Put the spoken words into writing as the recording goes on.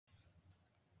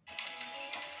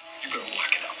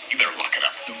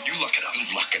Look it up.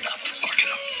 Look it up. Look it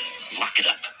up. Look it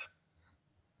up.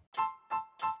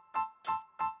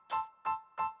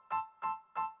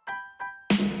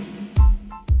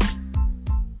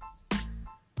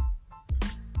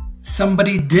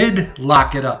 Somebody did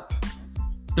lock it up.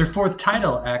 Their fourth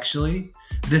title, actually.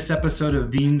 This episode of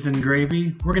Beans and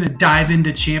Gravy, we're going to dive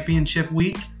into championship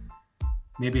week.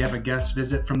 Maybe have a guest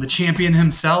visit from the champion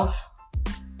himself.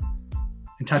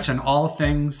 And touch on all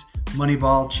things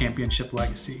Moneyball Championship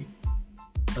Legacy.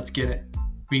 Let's get it.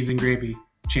 Beans and Gravy,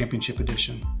 Championship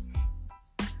Edition.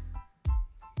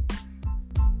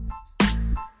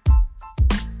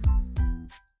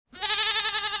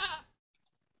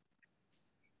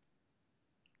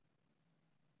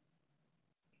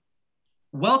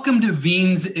 Welcome to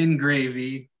Beans and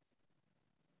Gravy.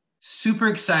 Super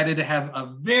excited to have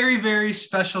a very, very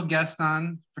special guest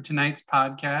on for tonight's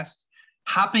podcast.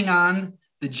 Hopping on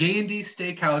the J&D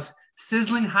Steakhouse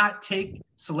Sizzling Hot Take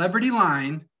Celebrity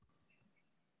Line,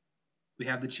 we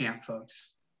have the champ,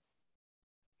 folks.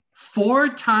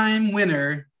 4-time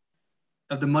winner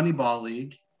of the Moneyball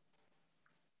League.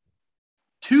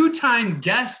 2-time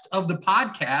guest of the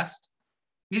podcast.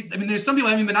 I mean, there's some people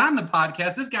who haven't even been on the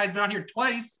podcast. This guy's been on here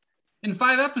twice in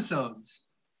 5 episodes.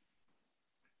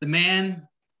 The man,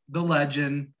 the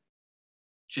legend,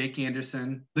 Jake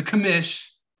Anderson, the commish,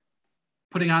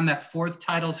 putting on that 4th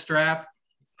title strap.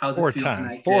 How's it feel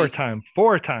tonight, Jake?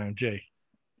 Four-time, Jake.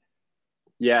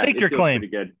 Yeah, Stake your claim.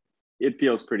 Pretty good. It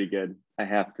feels pretty good, I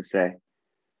have to say.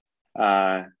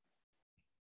 I've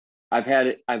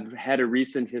had a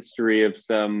recent history of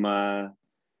some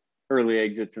early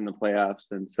exits in the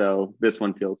playoffs, and so this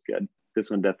one feels good.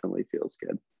 This one definitely feels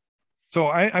good. So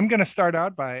I'm going to start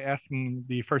out by asking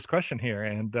the first question here,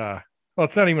 and well,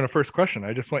 it's not even a first question.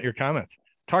 I just want your comments.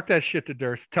 Talk that shit to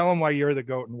Durst. Tell him why you're the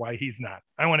GOAT and why he's not.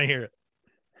 I want to hear it.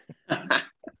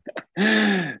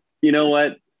 You know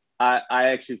what? I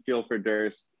actually feel for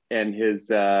Durst and his.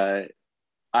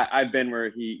 I've been where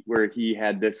he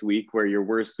had this week, where your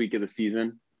worst week of the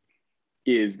season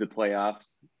is the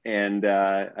playoffs, and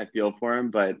I feel for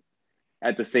him. But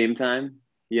at the same time,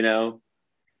 I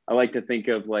like to think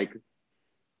of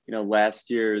last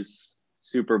year's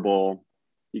Super Bowl.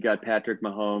 You got Patrick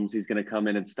Mahomes. He's going to come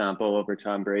in and stomp all over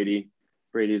Tom Brady.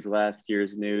 Brady's last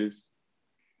year's news.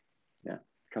 Yeah,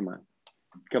 come on.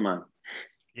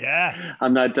 Yeah,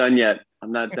 I'm not done yet.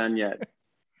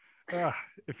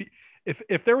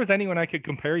 If there was anyone I could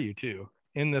compare you to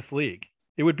in this league,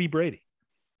 it would be Brady.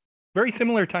 Very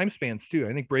similar time spans too.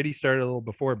 I think Brady started a little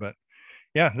before, but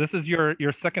yeah, this is your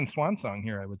second swan song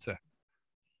here, I would say.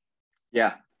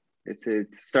 Yeah, it's a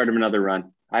start of another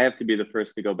run. I have to be the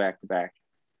first to go back to back.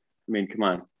 I mean, come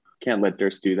on, can't let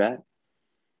Durst do that.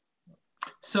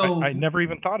 So I never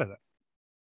even thought of that.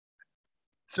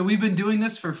 So we've been doing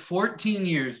this for 14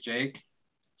 years, Jake.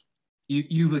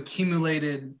 You've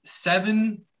accumulated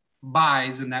 7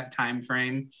 buys in that time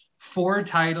frame, 4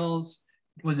 titles.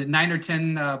 Was it 9 or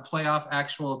 10 playoff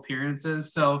actual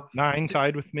appearances? So 9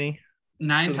 tied with me.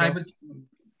 9 tied with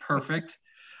perfect.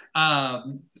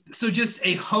 So just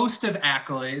a host of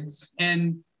accolades,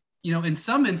 and in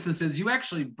some instances, you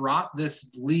actually brought this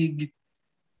league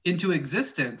into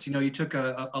existence. You took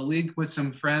a league with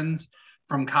some friends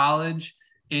from college,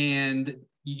 and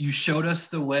you showed us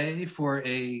the way for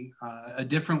a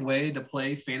different way to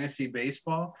play fantasy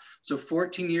baseball. So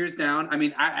 14 years down, I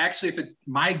mean, if it's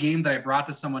my game that I brought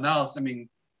to someone else, I mean,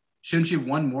 shouldn't you have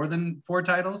won more than 4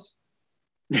 titles?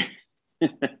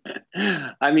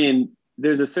 I mean,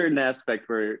 there's a certain aspect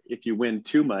where if you win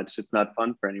too much, it's not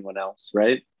fun for anyone else,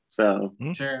 right? So,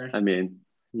 sure. I mean,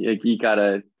 you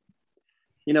gotta,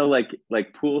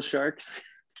 like pool sharks,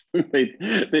 they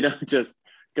don't just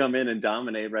come in and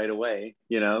dominate right away.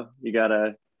 You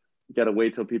gotta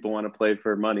wait till people want to play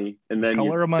for money, and then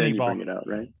you bring it out,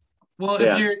 right? Well,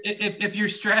 yeah. if your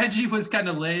strategy was kind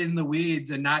of lay in the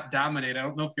weeds and not dominate, I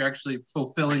don't know if you're actually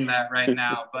fulfilling that right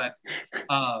now. But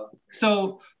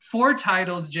so 4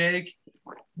 titles, Jake.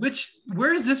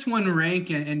 Where does this one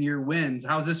rank in your wins?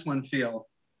 How's this one feel?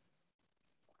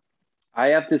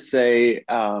 I have to say,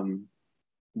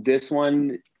 this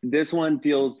one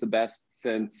feels the best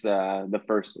since the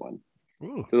first one.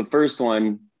 Ooh. So the first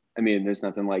one, I mean, there's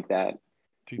nothing like that.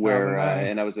 Where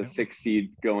and I was a 6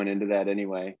 seed going into that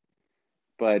anyway.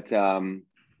 But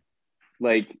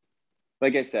like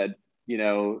I said,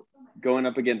 going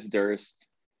up against Durst,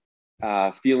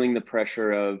 feeling the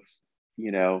pressure of,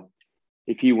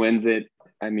 if he wins it,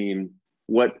 I mean,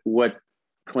 what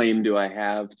claim do I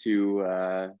have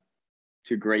to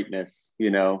greatness,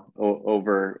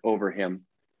 over him?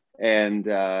 And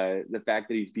the fact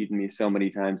that he's beaten me so many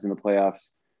times in the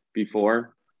playoffs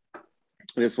before,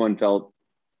 this one felt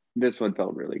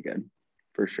really good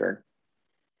for sure.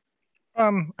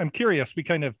 I'm curious. We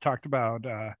kind of talked about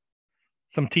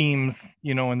some teams,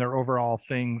 and their overall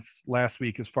things last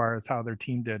week as far as how their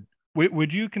team did.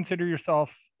 Would you consider yourself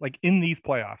like in these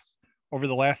playoffs over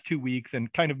the last 2 weeks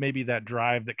and kind of maybe that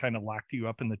drive that kind of locked you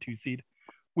up in the 2 seed?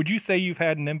 Would you say you've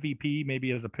had an MVP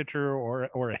maybe as a pitcher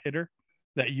or a hitter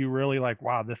that you really like,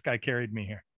 wow, this guy carried me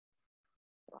here?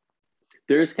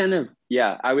 There's kind of,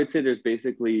 yeah, I would say there's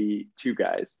basically two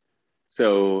guys.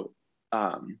 So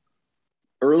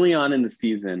early on in the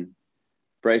season,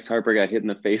 Bryce Harper got hit in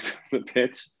the face with the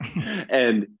pitch,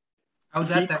 and I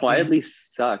was at he that quietly game.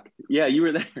 sucked. Yeah, you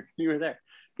were there. You were there.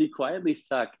 He quietly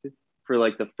sucked for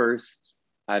like the first,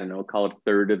 I don't know, call it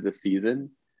third of the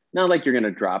season. Not like you're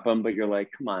going to drop him, but you're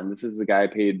like, come on, this is the guy I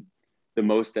paid the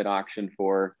most at auction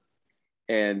for,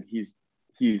 and he's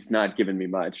not giving me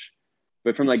much.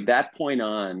 But from like that point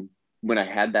on, when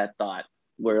I had that thought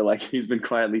where like he's been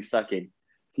quietly sucking,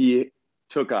 he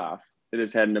took off. It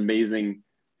has had an amazing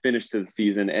finish to the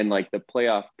season, and like the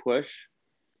playoff push,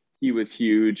 he was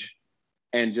huge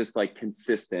and just like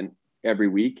consistent every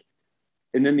week.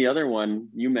 And then the other one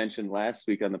you mentioned last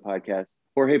week on the podcast,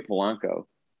 Jorge Polanco.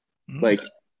 Like,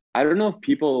 I don't know if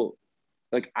people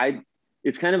like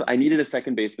it's kind of, I needed a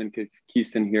second baseman because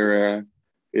Keystone Hira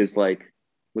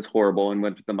was horrible and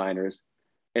went to the minors.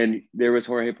 And there was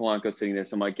Jorge Polanco sitting there.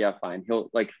 So I'm like, yeah, fine. He'll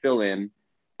like fill in,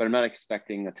 but I'm not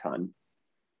expecting a ton.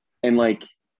 And like,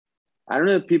 I don't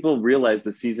know if people realize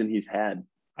the season he's had.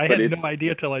 I had no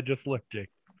idea till I just looked, Jake.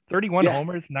 31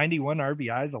 homers, 91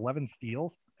 RBIs, 11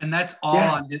 steals. And that's all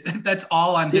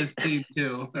on his team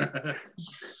too.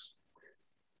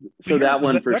 So that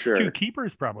one for that's sure. 2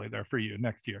 keepers probably there for you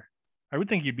next year. I would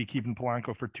think you'd be keeping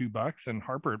Polanco for $2 and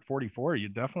Harper at 44. You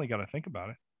definitely got to think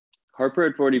about it. Harper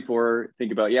at 44,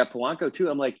 think about, yeah, Polanco too.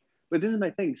 I'm like, but this is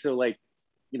my thing. So like,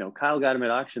 Kyle got him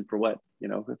at auction for what,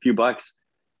 a few bucks.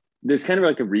 There's kind of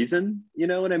like a reason, you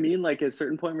know what I mean? Like at a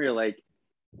certain point where you're like,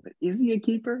 is he a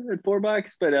keeper at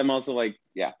 $4? But I'm also like,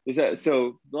 yeah,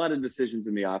 so a lot of decisions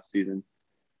in the off season,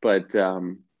 but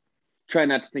try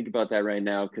not to think about that right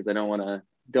now. Cause I don't want to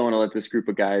let this group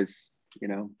of guys,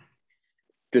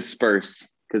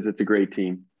 disperse because it's a great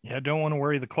team. Yeah. Don't want to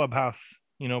worry the clubhouse,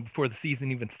 before the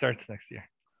season even starts next year.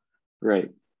 Right.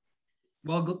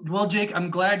 Well, Jake, I'm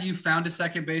glad you found a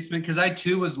second baseman because I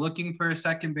too was looking for a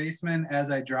second baseman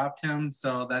as I dropped him.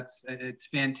 So it's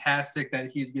fantastic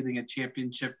that he's getting a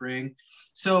championship ring.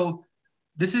 So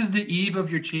this is the eve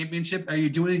of your championship. Are you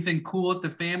doing anything cool with the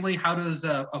family? How does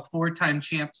a 4-time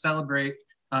champ celebrate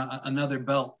another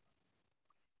belt?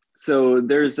 So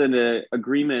there's an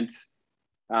agreement,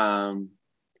 an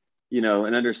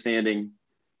understanding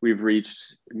we've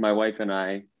reached, my wife and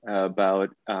I, about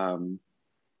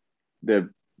the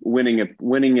winning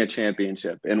a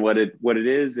championship. And what it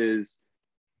is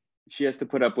she has to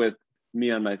put up with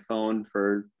me on my phone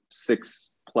for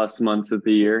 6+ months of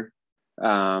the year,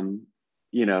 doing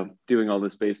all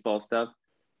this baseball stuff.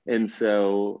 And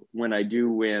so when I do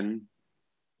win,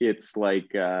 it's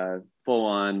like full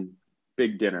on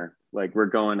big dinner. Like we're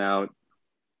going out,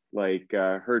 like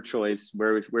her choice,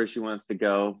 where she wants to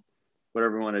go,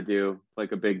 whatever we want to do,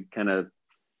 like a big kind of,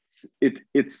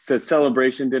 it's a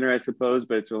celebration dinner, I suppose,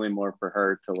 but it's really more for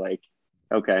her to like,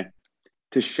 okay,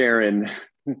 to share in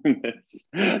this,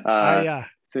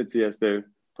 since she has to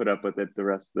put up with it the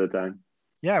rest of the time.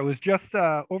 Yeah, it was just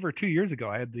over 2 years ago.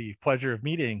 I had the pleasure of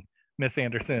meeting Miss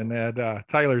Anderson at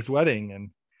Tyler's wedding, and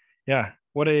yeah,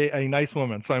 what a nice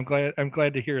woman. So I'm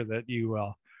glad to hear that you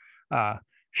will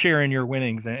share in your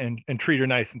winnings and treat her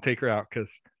nice and take her out,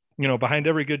 because behind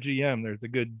every good GM, there's a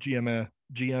good GMS.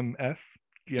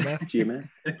 You know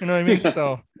what I mean?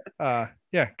 So,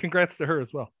 yeah, congrats to her as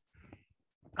well.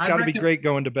 It's got to be great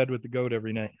going to bed with the goat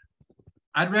every night.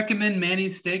 I'd recommend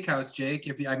Manny's Steakhouse, Jake.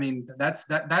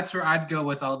 That's where I'd go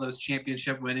with all those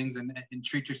championship winnings and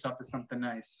treat yourself to something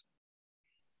nice.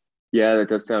 Yeah, that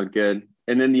does sound good.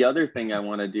 And then the other thing I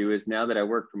want to do is, now that I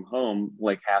work from home,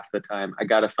 like half the time, I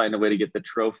got to find a way to get the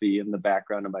trophy in the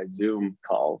background of my Zoom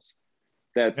calls.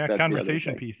 That's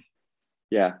conversation piece.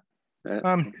 Yeah.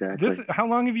 Exactly. How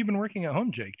long have you been working at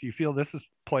home, Jake? Do you feel this has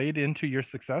played into your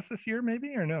success this year,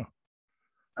 maybe, or no?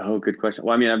 Oh, good question.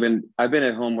 Well, I mean, I've been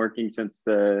at home working since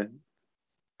the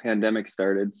pandemic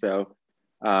started, so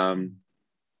I'd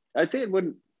say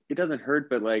it doesn't hurt,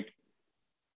 but like,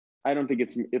 I don't think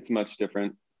it's much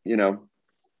different.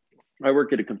 I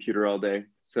work at a computer all day,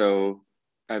 so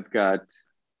I've got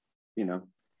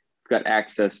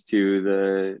access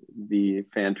to the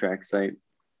Fantrax site.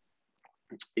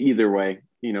 either way,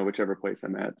 whichever place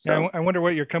I'm at. So yeah, I wonder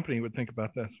what your company would think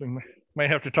about this. We might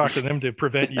have to talk to them to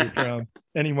prevent you from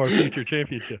any more future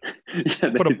championships.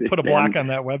 yeah, Put a block on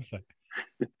that website.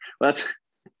 That's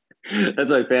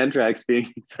why Fantrax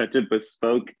being such a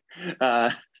bespoke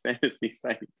fantasy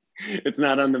site. It's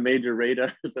not on the major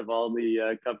radars of all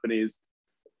the companies,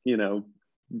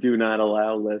 do not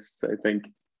allow lists, I think.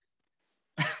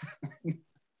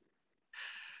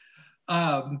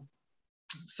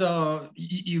 So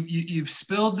you've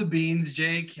spilled the beans,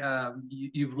 Jake.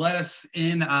 You've let us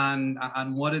in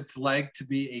on what it's like to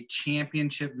be a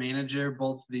championship manager,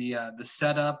 both the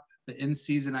setup, the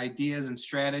in-season ideas and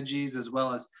strategies, as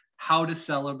well as how to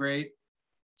celebrate.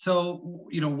 So,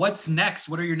 what's next?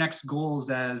 What are your next goals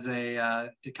as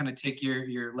to kind of take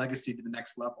your legacy to the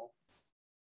next level?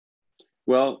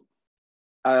 Well,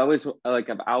 I've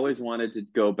always wanted to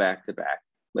go back to back.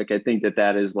 I think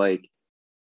that is like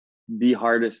the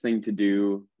hardest thing to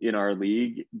do in our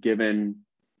league, given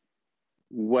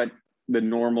what the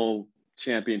normal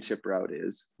championship route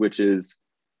is, which is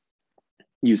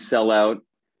you sell out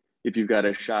if you've got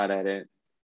a shot at it,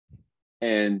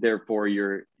 and therefore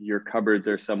your cupboards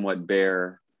are somewhat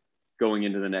bare going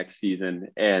into the next season,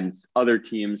 and other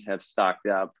teams have stocked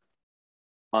up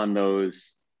on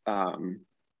those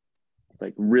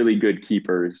really good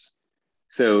keepers.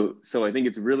 So I think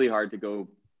it's really hard to go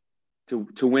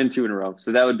to win 2 in a row.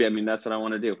 So that would be, that's what I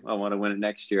want to do. I want to win it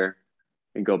next year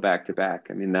and go back to back.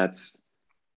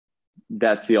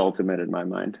 That's the ultimate in my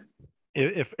mind.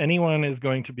 If anyone is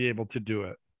going to be able to do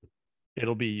it,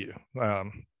 it'll be you.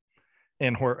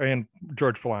 And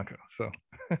George Polanco. So,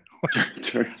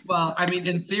 well,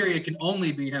 in theory, it can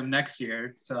only be him next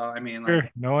year. So, sure,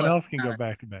 no one else can go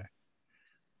back to back.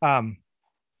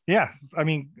 Yeah,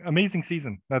 amazing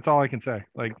season. That's all I can say.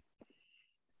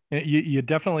 You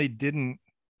definitely didn't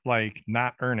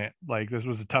not earn it. This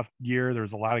was a tough year. There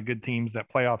was a lot of good teams.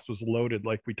 That playoffs was loaded,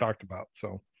 like we talked about.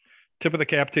 So, tip of the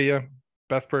cap to you.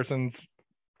 Best person's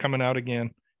coming out again.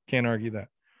 Can't argue that.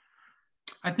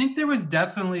 I think there was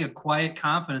definitely a quiet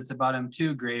confidence about him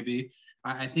too, Graby.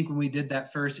 I think when we did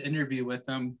that first interview with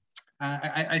him,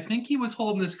 I think he was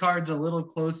holding his cards a little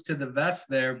close to the vest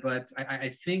there, but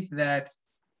I think that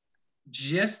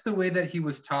just the way that he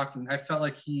was talking, I felt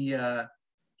like he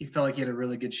felt like he had a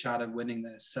really good shot of winning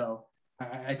this. So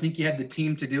I think you had the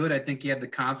team to do it. I think you had the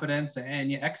confidence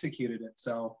and you executed it.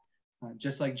 So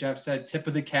just like Jeff said, tip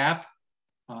of the cap.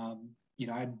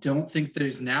 I don't think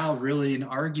there's now really an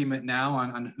argument now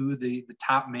on who the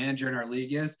top manager in our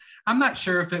league is. I'm not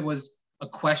sure if it was a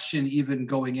question even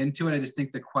going into it. I just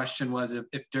think the question was if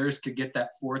Durst could get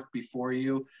that 4th before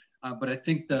you. But I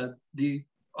think the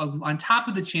on top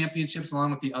of the championships,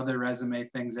 along with the other resume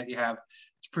things that you have,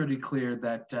 it's pretty clear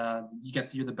that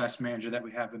you're the best manager that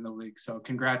we have in the league. So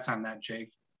congrats on that,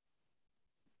 Jake.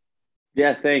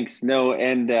 Yeah, thanks. No,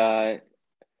 and I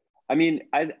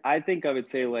think I would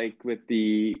say with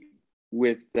this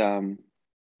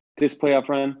playoff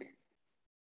run,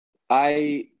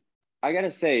 I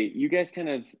gotta say, you guys kind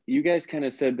of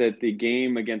said that the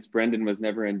game against Brendan was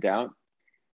never in doubt,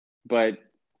 but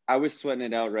I was sweating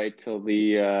it out right till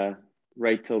the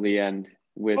end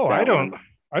with I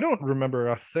don't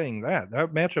remember us saying that.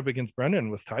 That matchup against Brendan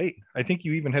was tight. I think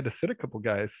you even had to sit a couple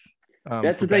guys.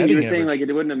 That's the thing. You were saying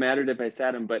it wouldn't have mattered if I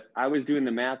sat him, but I was doing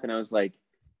the math and I was like,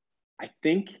 I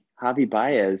think Javi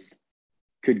Baez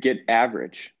could get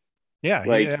average. Yeah.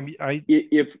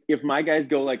 If my guys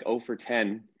go 0 for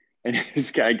 10 and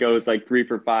this guy goes 3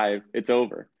 for 5, it's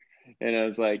over. And I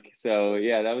was like, so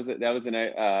yeah, that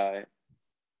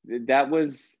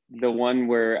was the one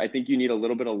where I think you need a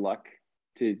little bit of luck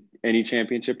to any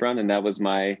championship run. And that was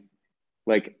my,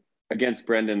 against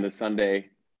Brendan the Sunday.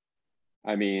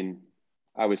 I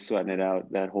was sweating it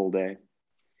out that whole day.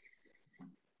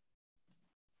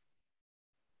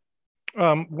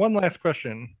 One last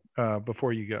question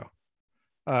before you go.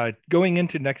 Going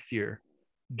into next year,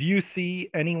 do you see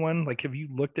anyone, have you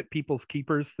looked at people's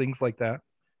keepers, things like that?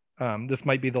 This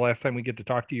might be the last time we get to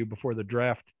talk to you before the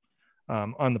draft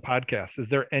on the podcast. Is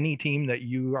there any team that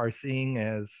you are seeing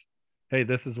as, hey,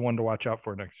 this is one to watch out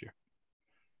for next year?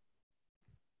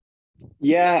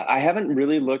 Yeah, I haven't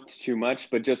really looked too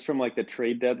much, but just from the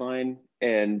trade deadline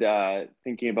and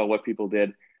thinking about what people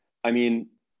did, I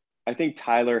think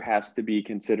Tyler has to be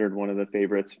considered one of the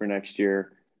favorites for next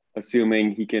year,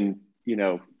 assuming he can,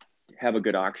 have a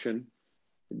good auction.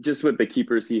 Just with the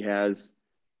keepers he has,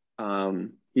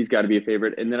 he's got to be a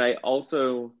favorite. And then I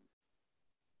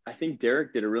think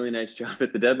Derek did a really nice job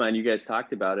at the deadline. You guys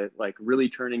talked about it, really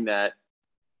turning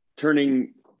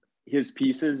his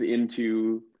pieces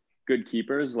into good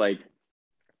keepers.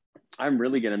 I'm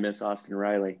really going to miss Austin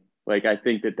Riley. Like, I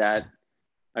think I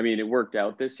mean, it worked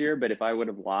out this year, but if I would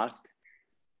have lost,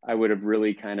 I would have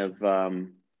really kind of,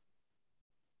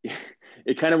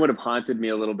 it kind of would have haunted me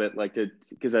a little bit, like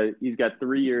because he's got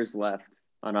 3 years left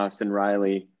on Austin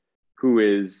Riley, who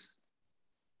is,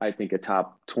 I think, a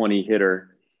top 20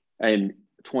 hitter and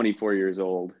 24 years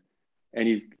old. And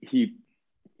he,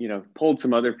 pulled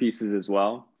some other pieces as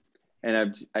well.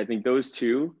 And I think those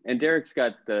two, and Derek's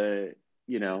got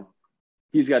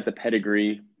he's got the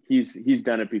pedigree. He's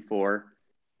done it before.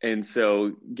 And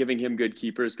so giving him good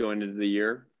keepers going into the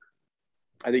year,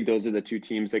 I think those are the two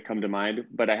teams that come to mind,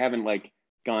 but I haven't like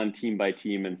gone team by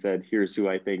team and said, here's who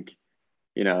I think,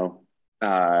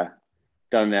 done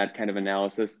that kind of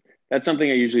analysis. That's something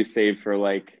I usually save for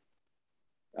like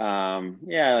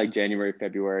January,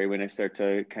 February, when I start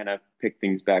to kind of pick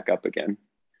things back up again.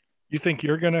 You think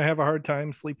you're going to have a hard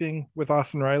time sleeping with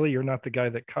Austin Riley? You're not the guy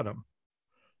that cut him.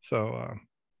 So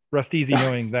rest easy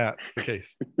knowing that's the case.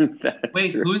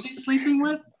 Wait, true. who's he sleeping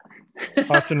with?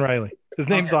 Austin Riley. His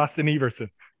name's Austin Everson.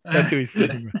 That's who he's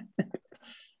sleeping with.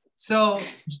 So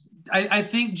I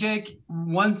think, Jake,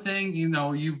 one thing,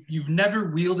 you've never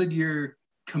wielded your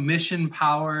commission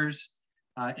powers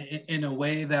in a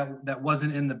way that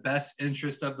wasn't in the best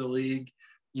interest of the league.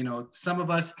 Some of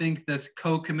us think this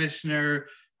co-commissioner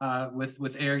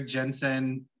with Eric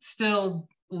Jensen still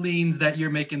leans that you're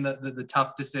making the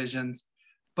tough decisions.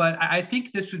 But I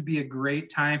think this would be a great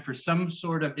time for some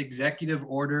sort of executive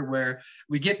order where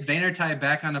we get Vandertei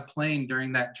back on a plane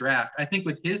during that draft. I think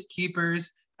with his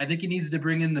keepers, I think he needs to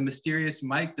bring in the mysterious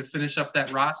Mike to finish up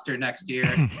that roster next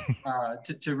year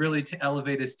to really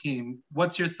elevate his team.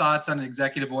 What's your thoughts on an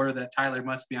executive order that Tyler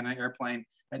must be on an airplane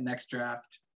at next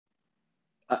draft?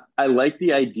 I like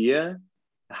the idea.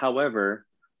 However,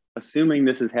 assuming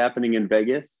this is happening in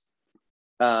Vegas,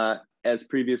 as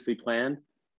previously planned,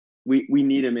 we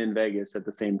need him in Vegas at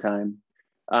the same time.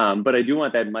 But I do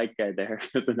want that Mike guy there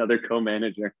as another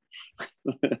co-manager.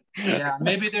 Yeah,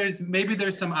 maybe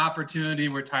there's some opportunity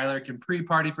where Tyler can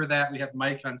pre-party for that. We have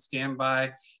Mike on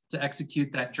standby to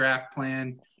execute that draft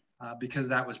plan because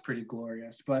that was pretty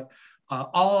glorious. But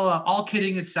all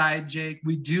kidding aside, Jake,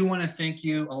 we do want to thank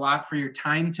you a lot for your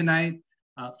time tonight.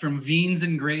 From Beans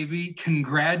and Gravy,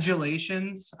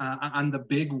 congratulations on the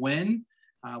big win.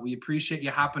 We appreciate you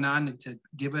hopping on to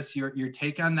give us your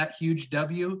take on that huge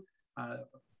W,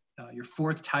 your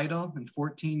fourth title in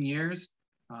 14 years.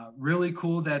 Really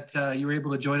cool that you were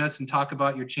able to join us and talk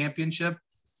about your championship.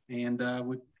 And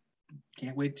we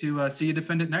can't wait to see you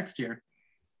defend it next year.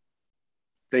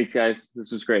 Thanks, guys.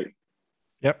 This was great.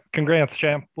 Yep. Congrats,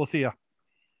 champ. We'll see you.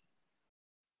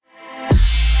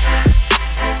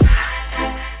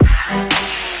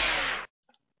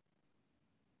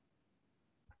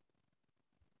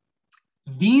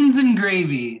 Beans and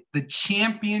Gravy, the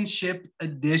championship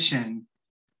edition.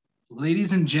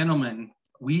 Ladies and gentlemen,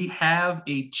 we have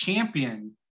a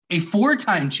champion, a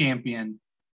four-time champion.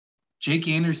 Jake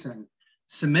Anderson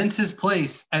cements his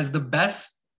place as the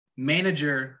best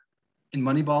manager in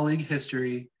Moneyball League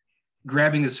history,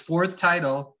 grabbing his fourth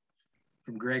title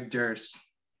from Greg Durst.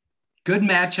 Good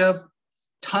matchup,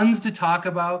 tons to talk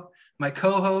about. My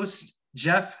co-host,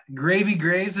 Jeff Gravy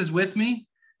Graves, is with me.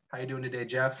 How you doing today,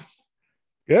 Jeff?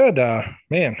 Good,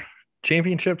 man.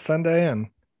 Championship Sunday, and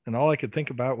all I could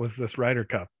think about was this Ryder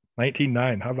Cup,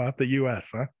 19-9. How about the U.S.,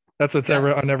 huh? That's what's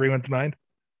ever on everyone's mind.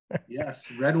 Yes,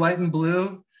 red, white, and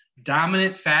blue,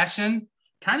 dominant fashion.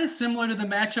 Kind of similar to the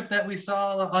matchup that we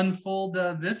saw unfold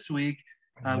this week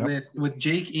with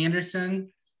Jake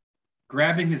Anderson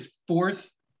grabbing his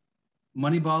fourth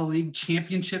Moneyball League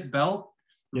championship belt.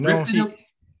 Ripped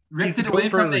it away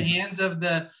from the hands of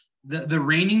the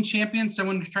reigning champion,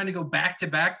 someone trying to go back to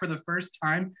back for the first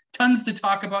time. Tons to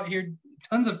talk about here.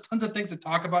 Tons of things to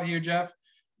talk about here, Jeff.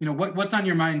 What's on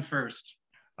your mind first?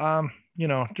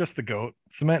 Just the GOAT,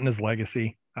 cementing his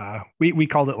legacy. We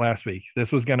called it last week.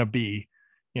 This was going to be,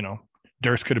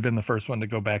 Durst could have been the first one to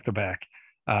go back to back.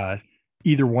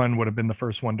 Either one would have been the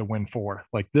first one to win four.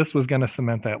 Like, this was going to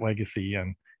cement that legacy,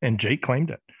 and Jake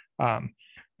claimed it.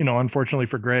 Unfortunately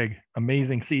for Greg,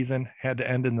 amazing season, had to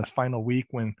end in this final week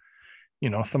when,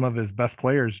 some of his best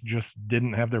players just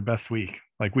didn't have their best week.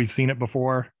 Like, we've seen it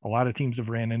before. A lot of teams have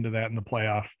ran into that in the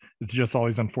playoffs. It's just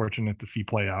always unfortunate to see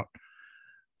play out.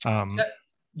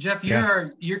 Jeff,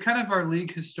 you're kind of our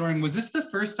league historian. Was this the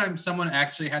first time someone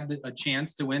actually had a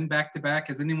chance to win back-to-back?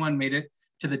 Has anyone made it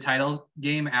to the title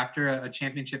game after a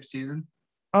championship season?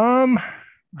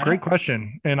 Great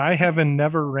question. And I haven't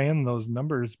never ran those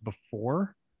numbers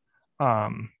before.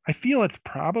 I feel it's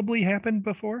probably happened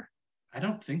before. I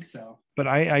don't think so. But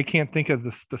I can't think of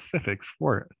the specifics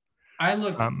for it. I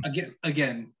looked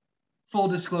again. Full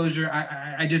disclosure,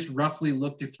 I just roughly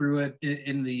looked through it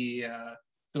in the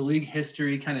league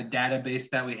history kind of database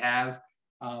that we have.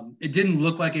 It didn't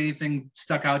look like anything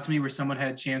stuck out to me where someone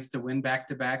had a chance to win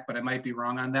back-to-back, but I might be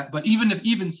wrong on that. But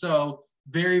even so,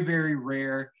 very, very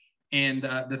rare. And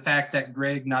the fact that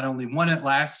Greg not only won it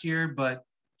last year, but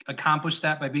accomplished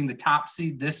that by being the top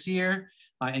seed this year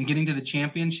and getting to the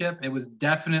championship, it was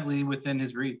definitely within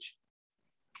his reach.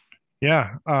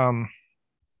 Yeah.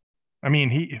 I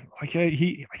mean, I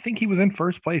think he was in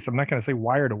first place. I'm not going to say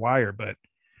wire to wire, but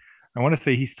I want to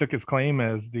say he took his claim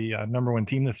as the number one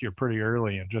team this year pretty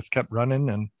early and just kept running.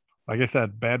 And like I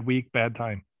said, bad week, bad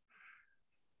time.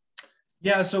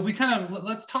 Yeah. So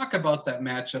let's talk about that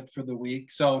matchup for the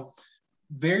week. So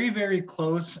very, very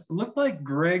close. Looked like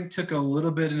Greg took a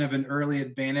little bit of an early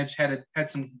advantage, had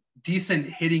some decent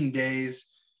hitting days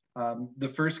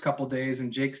the first couple days,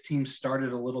 and Jake's team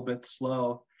started a little bit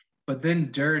slow. But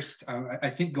then Durst, I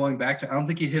think going back to, I don't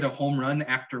think he hit a home run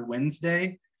after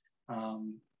Wednesday.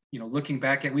 Looking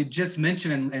back at, we just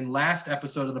mentioned in last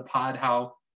episode of the pod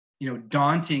how,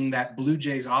 daunting that Blue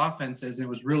Jays offense is, and it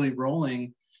was really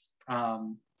rolling.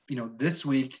 This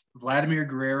week, Vladimir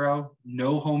Guerrero,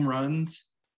 no home runs.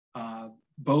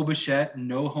 Bo Bichette,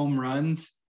 no home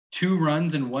runs. 2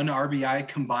 runs and 1 RBI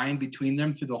combined between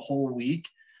them through the whole week.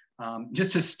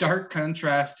 Just a stark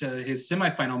contrast to his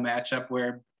semifinal matchup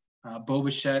where Bo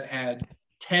Bichette had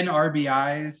 10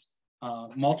 RBIs,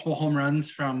 multiple home runs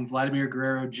from Vladimir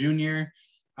Guerrero Jr.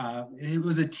 It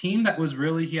was a team that was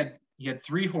really, he had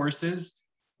 3 horses,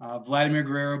 Vladimir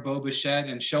Guerrero, Bo Bichette,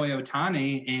 and Shohei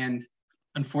Ohtani. And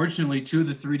unfortunately, 2 of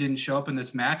the 3 didn't show up in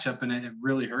this matchup, and it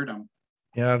really hurt him.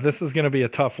 Yeah, this is going to be a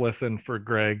tough listen for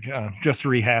Greg. Just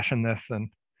rehashing this, and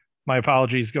my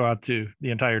apologies go out to the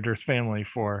entire Durst family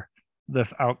for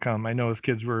this outcome. I know his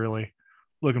kids were really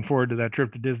looking forward to that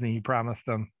trip to Disney he promised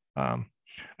them.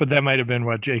 But that might have been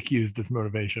what Jake used as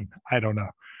motivation. I don't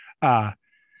know.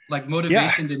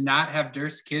 Motivation to not have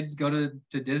Durst kids go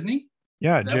to Disney?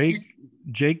 Yeah,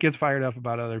 Jake gets fired up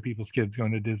about other people's kids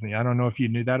going to Disney. I don't know if you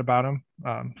knew that about him.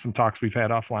 Some talks we've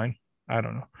had offline. I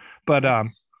don't know. But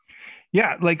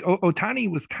yeah, like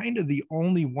Ohtani was kind of the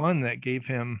only one that gave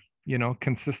him,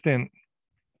 consistent,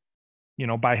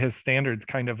 by his standards,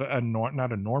 kind of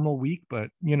not a normal week, but,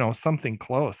 something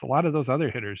close. A lot of those other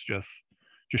hitters just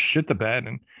shit the bed.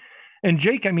 And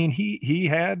Jake, I mean, he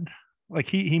had, like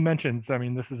he mentions, I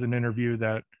mean, this is an interview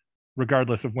that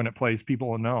regardless of when it plays, people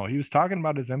will know. He was talking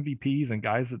about his MVPs and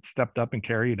guys that stepped up and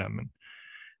carried him.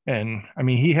 And I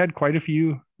mean, he had quite a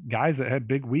few guys that had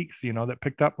big weeks, that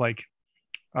picked up like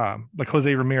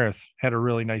Jose Ramirez had a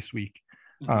really nice week.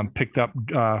 Picked up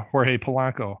Jorge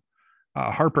Polanco.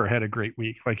 Harper had a great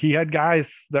week. Like he had guys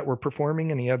that were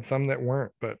performing and he had some that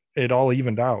weren't, but it all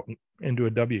evened out into a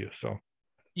W. So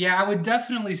yeah, I would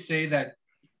definitely say that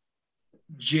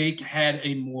Jake had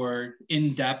a more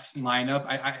in-depth lineup.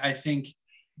 I think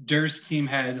Durst's team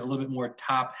had a little bit more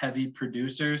top-heavy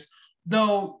producers,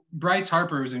 though Bryce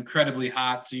Harper was incredibly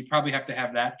hot, so you probably have to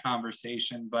have that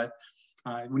conversation. But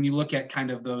when you look at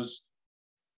kind of those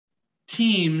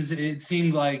teams, it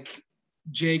seemed like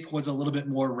Jake was a little bit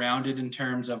more rounded in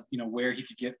terms of, where he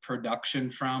could get production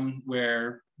from,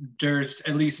 where Durst,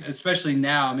 at least, especially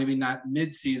now, maybe not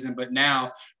mid-season, but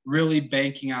now really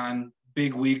banking on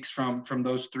big weeks from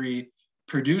those 3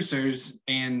 producers,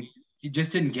 and he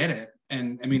just didn't get it.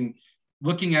 And I mean,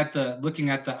 looking at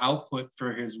the output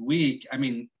for his week, I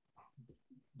mean,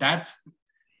 that's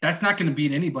not going to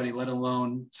beat anybody, let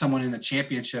alone someone in the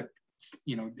championship,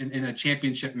 in a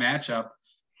championship matchup.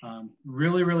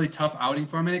 Really, really tough outing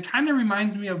for him. And it kind of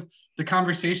reminds me of the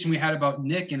conversation we had about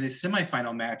Nick in his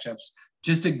semifinal matchups.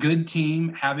 Just a good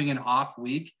team having an off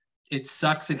week. It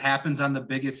sucks. It happens on the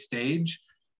biggest stage.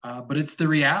 But it's the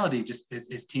reality. Just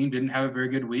his team didn't have a very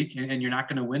good week, and you're not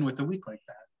going to win with a week like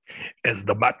that. As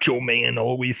the Macho Man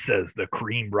always says, the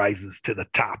cream rises to the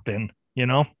top. And,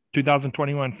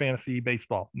 2021 fantasy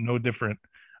baseball, no different.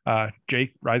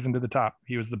 Jake rising to the top.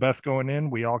 He was the best going in.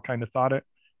 We all kind of thought it,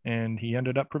 and he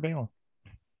ended up prevailing.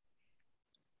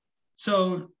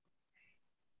 So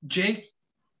Jake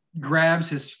grabs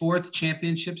his 4th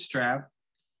championship strap.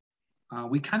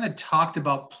 We kind of talked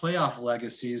about playoff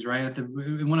legacies, right?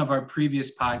 In one of our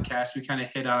previous podcasts, we kind of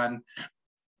hit on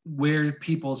where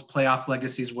people's playoff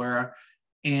legacies were.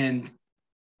 And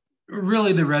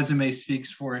really the resume speaks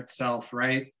for itself,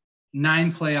 right?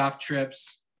 9 playoff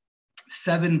trips,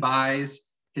 7 byes,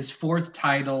 his 4th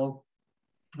title.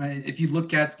 If you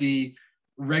look at the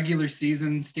regular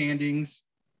season standings,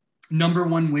 number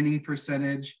 1 winning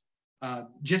percentage,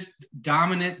 just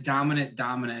dominant.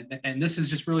 And this is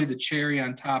just really the cherry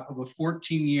on top of a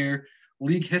 14-year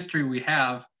league history we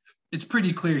have. It's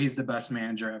pretty clear he's the best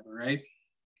manager ever, right?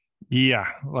 Yeah,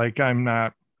 like I'm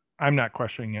not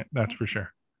questioning it. That's for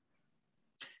sure.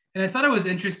 And I thought it was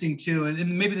interesting too,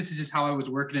 and maybe this is just how I was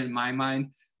working in my mind.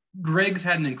 Greg's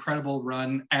had an incredible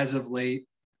run as of late.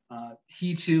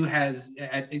 He too has,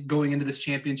 going into this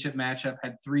championship matchup,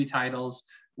 had 3 titles,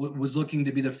 was looking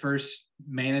to be the first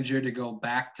manager to go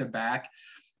back to back.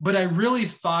 But I really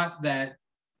thought that,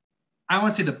 I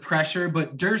want to say the pressure,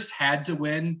 but Durst had to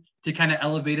win to kind of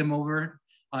elevate him over.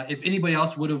 If anybody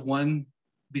else would have won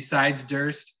besides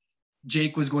Durst,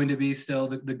 Jake was going to be still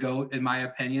the GOAT, in my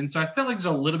opinion. So I felt like there's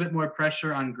a little bit more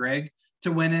pressure on Greg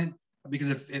to win it,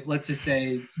 because let's just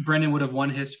say Brendan would have won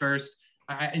his first.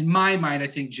 In my mind, I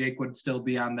think Jake would still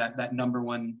be on that number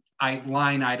one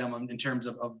line item in terms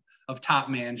of top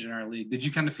manager in our league. Did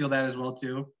you kind of feel that as well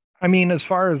too? I mean, as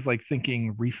far as like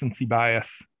thinking recency bias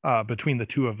between the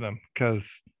two of them, because,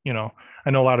 you know, I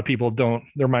know a lot of people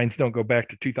their minds don't go back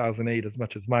to 2008 as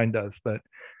much as mine does, but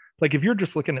like if you're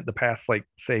just looking at the past, like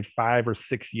say 5 or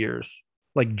 6 years,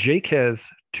 like Jake has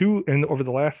over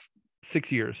the last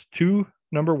 6 years, 2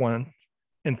 number 1s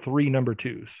and 3 number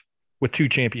 2s with 2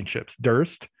 championships.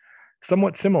 Durst,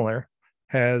 somewhat similar,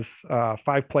 has 5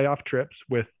 playoff trips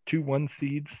with 2 1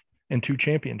 seeds and 2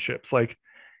 championships. Like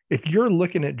if you're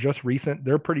looking at just recent,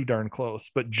 they're pretty darn close.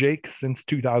 But Jake, since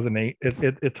 2008,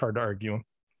 it's hard to argue him.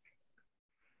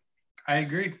 I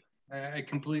agree. I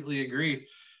completely agree.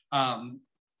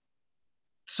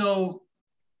 So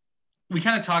we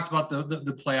kind of talked about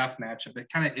the playoff matchup. It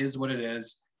kind of is what it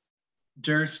is.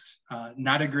 Durst,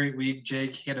 not a great week.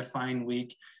 Jake had a fine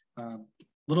week. A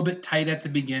little bit tight at the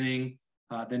beginning.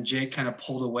 Then Jake kind of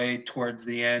pulled away towards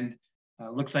the end.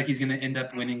 Looks like he's going to end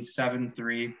up winning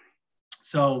 7-3.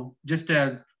 So just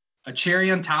a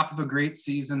cherry on top of a great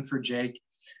season for Jake.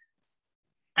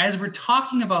 As we're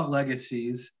talking about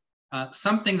legacies,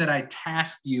 something that I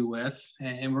tasked you with,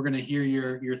 and we're going to hear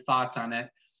your thoughts on it.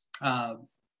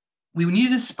 We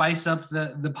need to spice up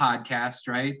the podcast,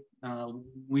 right?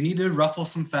 We need to ruffle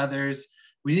some feathers.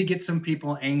 We need to get some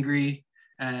people angry.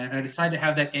 And I decided to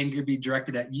have that anger be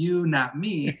directed at you, not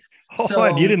me. Hold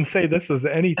on, you didn't say this was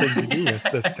anything to do with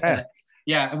this task.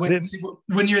 Yeah,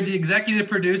 when you're the executive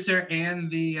producer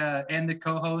and the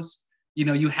co-host, you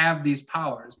know, you have these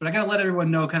powers. But I got to let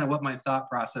everyone know kind of what my thought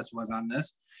process was on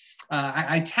this.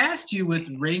 I tasked you with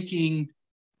ranking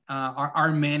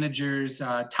our managers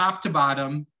top to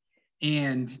bottom,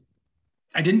 and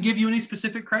I didn't give you any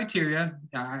specific criteria.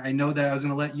 I know that I was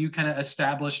going to let you kind of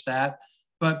establish that.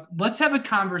 But let's have a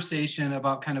conversation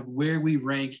about kind of where we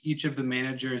rank each of the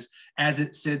managers as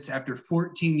it sits after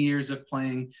 14 years of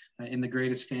playing in the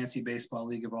greatest fantasy baseball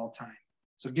league of all time.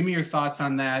 So give me your thoughts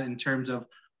on that in terms of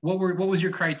what was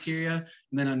your criteria,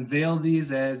 and then unveil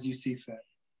these as you see fit.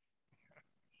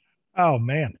 Oh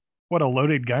man, what a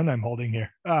loaded gun I'm holding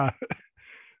here.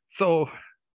 So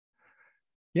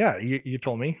yeah, you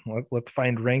told me, let's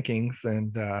find rankings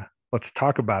and let's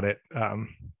talk about it.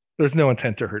 There's no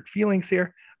intent to hurt feelings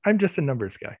here. I'm just a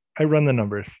numbers guy. I run the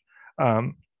numbers.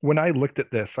 When I looked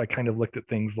at this, I kind of looked at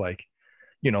things like,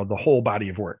 you know, the whole body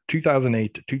of work,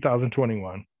 2008 to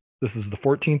 2021. This is the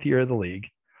 14th year of the league.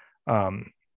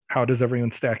 How does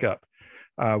everyone stack up?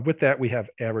 With that, we have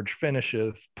average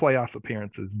finishes, playoff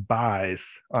appearances, buys,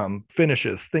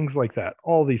 finishes, things like that.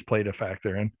 All these played a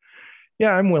factor. And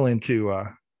yeah, I'm willing to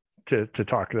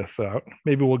talk this out.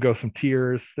 Maybe we'll go some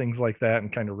tiers, things like that,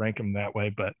 and kind of rank them that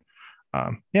way. But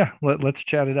yeah, let's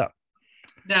chat it up.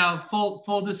 Now,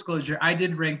 full disclosure, I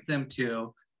did rank them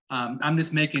too. I'm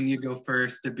just making you go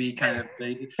first to be kind of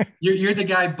you're the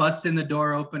guy busting the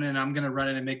door open, and I'm gonna run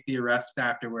in and make the arrest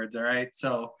afterwards. All right,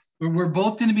 so we're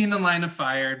both gonna be in the line of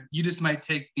fire. You just might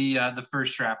take the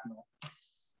first shrapnel.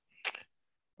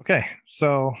 Okay,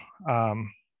 so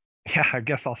yeah, I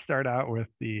guess I'll start out with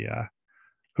the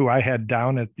who I had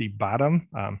down at the bottom,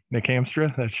 Nick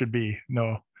Hamstra. That should be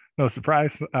no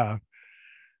surprise.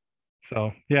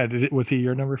 So yeah, was he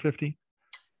your number 50?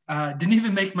 Didn't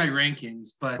even make my rankings,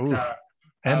 but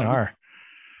NR.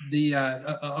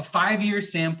 A 5-year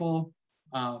sample,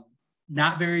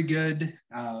 not very good.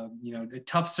 You know,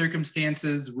 tough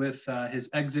circumstances with his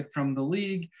exit from the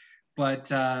league,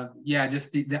 but yeah,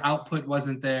 just the output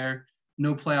wasn't there.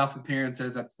 No playoff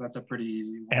appearances. That's a pretty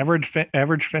easy one.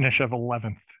 Average finish of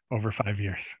 11th over 5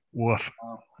 years. Woof.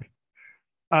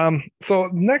 So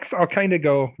next, I'll kind of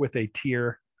go with a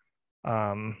tier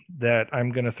that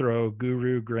I'm going to throw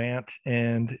Guru, Grant,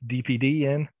 and DPD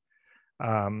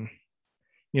in.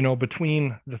 You know,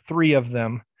 between the 3 of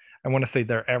them, I want to say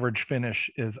their average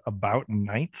finish is about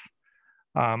 9th.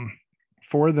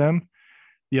 for them.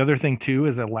 The other thing too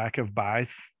is a lack of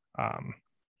buys.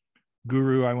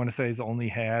 Guru, I want to say, has only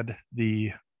had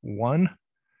the one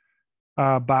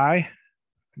buy.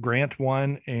 Grant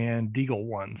one and Deagle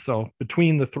one. So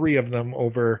between the three of them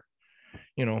over,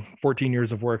 14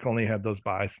 years of work, only had those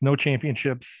buys. No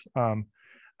championships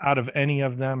out of any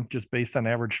of them, just based on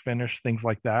average finish, things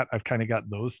like that. I've kind of got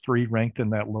those three ranked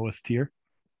in that lowest tier.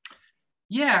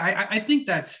 Yeah, I think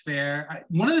that's fair.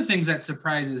 One of the things that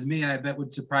surprises me, and I bet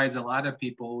would surprise a lot of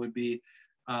people, would be,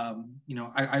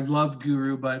 I love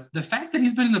Guru, but the fact that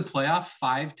he's been in the playoff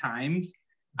 5 times,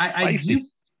 I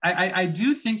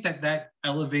do think that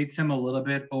elevates him a little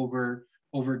bit over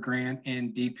Grant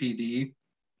and DPD.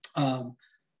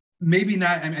 Maybe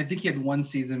not. I mean, I think he had one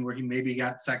season where he maybe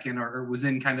got second or was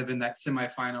in kind of in that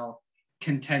semifinal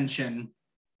contention.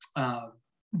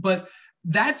 But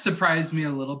that surprised me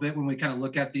a little bit when we kind of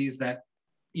look at these, that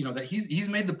he's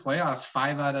made the playoffs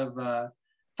 5 out of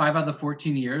the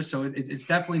 14 years. So it's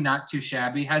definitely not too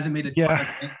shabby. Hasn't made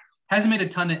a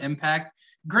ton of impact.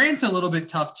 Grant's a little bit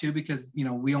tough too, because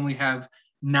we only have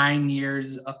 9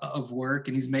 years of work,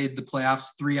 and he's made the playoffs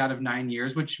 3 out of 9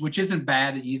 years, which isn't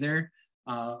bad either.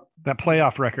 That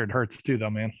playoff record hurts too, though,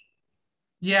 man.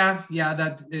 Yeah,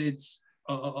 that it's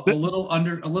a little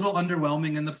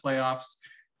underwhelming in the playoffs.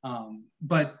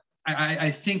 But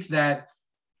I think that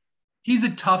he's a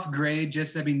tough grade.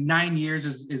 9 years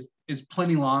is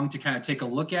plenty long to kind of take a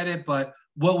look at it, but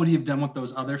what would he have done with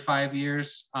those other 5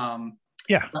 years?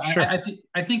 Sure.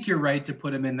 I think you're right to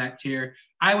put him in that tier.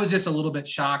 I was just a little bit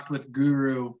shocked with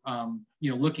Guru.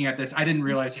 Looking at this, I didn't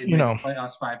realize he had made the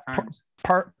playoffs 5 times.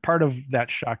 Part of that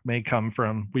shock may come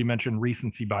from, we mentioned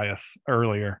recency bias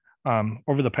earlier.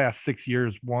 Over the past 6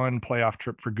 years, one playoff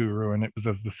trip for Guru, and it was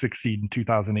as the 6th seed in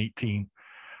 2018.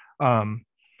 And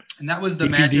that was the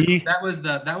magic. That was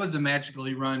the magical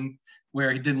run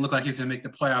where he didn't look like he was going to make the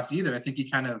playoffs either. I think he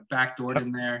kind of backdoored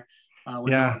in there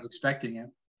when no one was expecting it.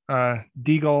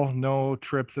 Deagle, no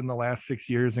trips in the last 6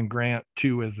 years, and Grant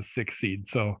 2 as a 6th seed.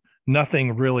 So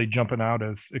nothing really jumping out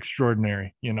as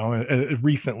extraordinary,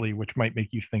 recently, which might make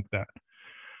you think that.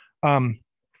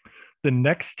 The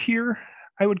next tier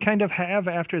I would kind of have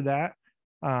after that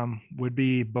would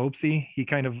be Bopsy. He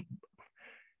kind of,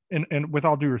 and with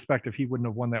all due respect, if he wouldn't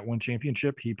have won that one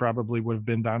championship, he probably would have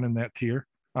been down in that tier.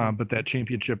 But that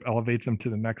championship elevates him to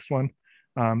the next one.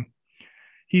 I've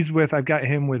got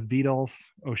him with Vidals,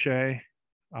 O'Shea,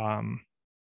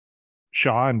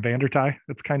 Shaw, and Vandertye.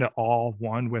 It's kind of all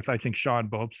one, with, I think, Shaw and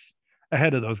Bopes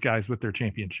ahead of those guys with their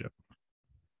championship.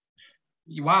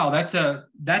 Wow, that's a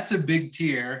big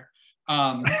tier.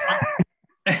 I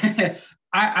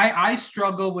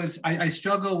struggle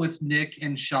with Nick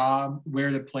and Shaw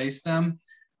where to place them,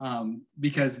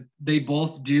 because they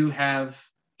both do have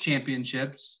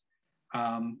championships.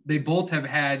 They both have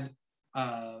had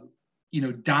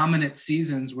dominant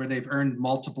seasons where they've earned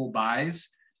multiple buys.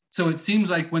 So it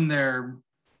seems like when they're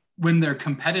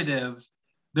competitive,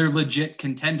 they're legit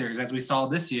contenders, as we saw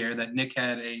this year, that Nick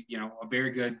had a very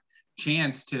good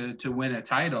chance to win a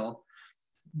title.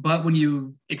 But when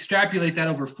you extrapolate that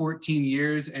over 14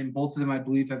 years, and both of them, I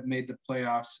believe, have made the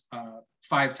playoffs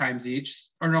 5 times each,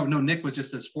 or no, Nick was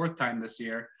just his 4th time this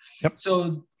year. Yep.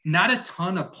 So not a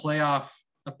ton of playoff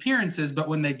appearances, but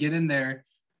when they get in there,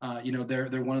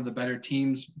 they're one of the better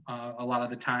teams a lot of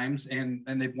the times, and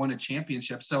they've won a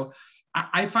championship. So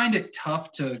I find it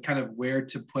tough to kind of where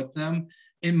to put them.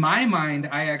 In my mind,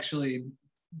 I actually,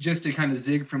 just to kind of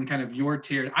zig from kind of your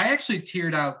tier, I actually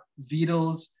tiered out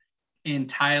Vidals and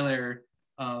Tyler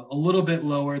a little bit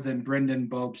lower than Brendan,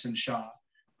 Bopes, and Shaw.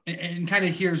 And kind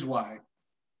of here's why.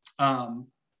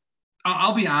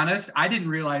 I'll be honest, I didn't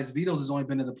realize Vidals has only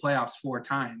been to the playoffs 4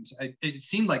 times. It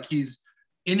seemed like he's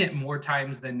in it more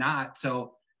times than not.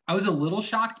 So I was a little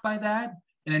shocked by that.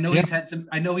 And I know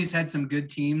he's had some good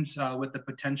teams with the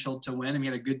potential to win. I mean, he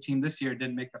had a good team this year,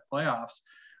 didn't make the playoffs.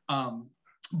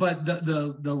 But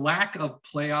the lack of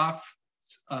playoff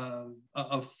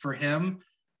for him,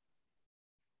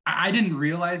 I didn't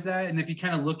realize that. And if you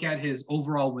kind of look at his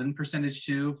overall win percentage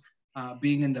too,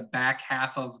 being in the back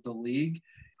half of the league,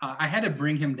 I had to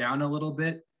bring him down a little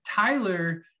bit.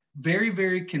 Tyler, very,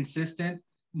 very consistent,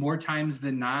 more times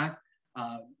than not.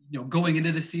 Going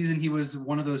into the season, he was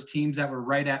one of those teams that were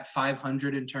right at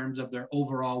 500 in terms of their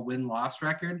overall win-loss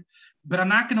record. But I'm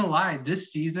not going to lie,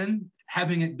 this season,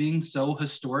 having it being so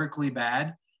historically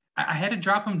bad, I had to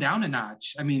drop him down a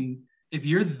notch. I mean, if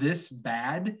you're this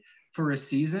bad for a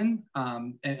season,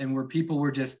 and where people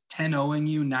were just 10-0ing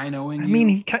you, 9-0ing you. I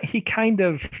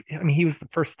mean, he was the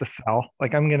first to sell.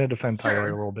 Like, I'm going to defend Tyler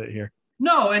a little bit here.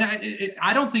 No, and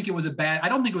I don't think it was a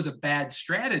bad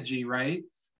strategy, right?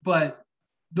 But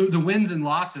the wins and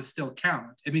losses still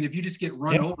count. I mean, if you just get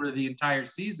run over the entire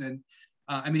season,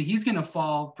 I mean, he's going to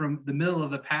fall from the middle of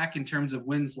the pack in terms of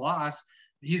wins loss.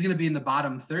 He's going to be in the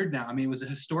bottom third now. I mean, it was a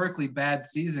historically bad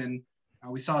season.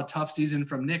 We saw a tough season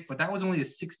from Nick, but that was only a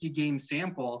 60-game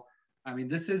sample. I mean,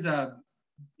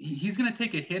 he's going to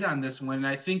take a hit on this one. And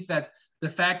I think that the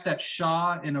fact that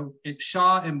Shaw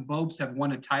and Bopes have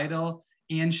won a title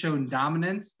and shown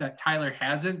dominance that Tyler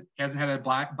hasn't had a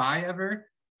black bye ever.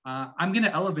 I'm going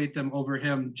to elevate them over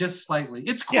him just slightly.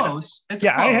 It's close. It's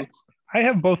close. I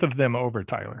have both of them over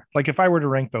Tyler. Like if I were to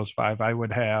rank those 5, I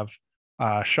would have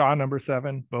Shaw number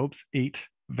 7, Bopes 8,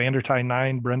 Vandertine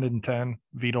 9, Brendan 10,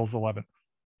 Vidal's 11.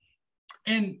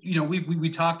 And we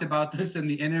talked about this in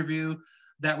the interview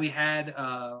that we had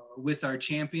with our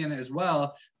champion as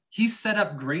well. He's set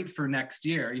up great for next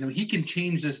year. He can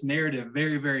change this narrative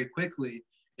very, very quickly.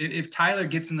 If Tyler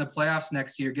gets in the playoffs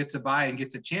next year, gets a bye and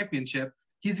gets a championship,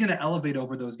 he's going to elevate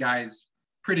over those guys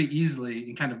pretty easily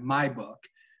in kind of my book.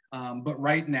 But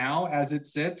right now, as it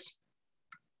sits,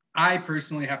 I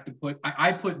personally have to put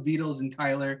Vidals and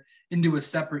Tyler into a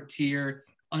separate tier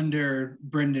under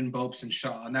Brendan, Bopes, and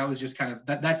Shaw. And that was just kind of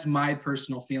that's my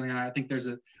personal feeling. And I think there's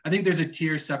a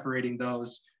tier separating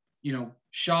those.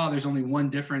 Shaw, there's only one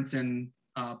difference in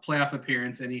playoff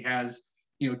appearance, and he has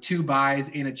 2 byes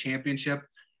and a championship.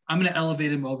 I'm going to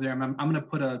elevate him over there. I'm going to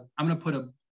put a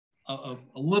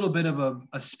little bit of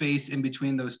a space in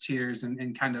between those tiers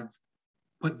and kind of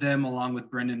put them along with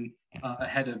Brendan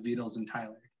ahead of Vidals and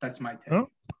Tyler. That's my take. Oh,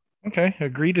 okay.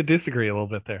 Agree to disagree a little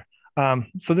bit there.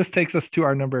 So this takes us to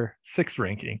our number 6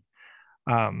 ranking.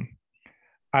 I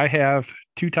have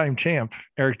 2-time champ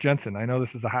Eric Jensen. I know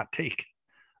this is a hot take,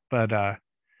 but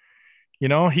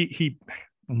he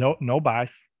no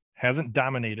bias, hasn't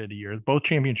dominated a year. Both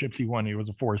championships he won, he was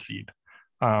a 4 seed.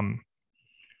 Like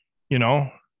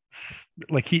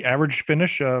he averaged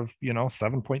finish of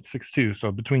 7.62,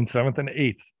 so between 7th and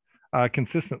 8th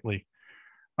consistently.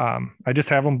 I just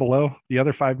have him below the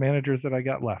other 5 managers that I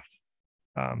got left.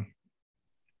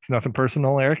 It's nothing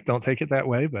personal, Eric. Don't take it that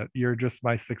way, but you're just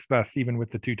my 6th best, even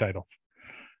with the 2 titles.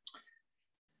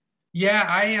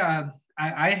 Yeah,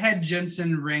 I had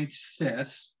Jensen ranked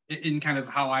 5th in kind of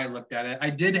how I looked at it. I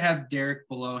did have Derek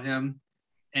below him,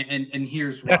 and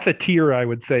here's why. That's a tier, I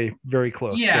would say, very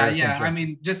close. Yeah. I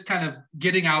mean, just kind of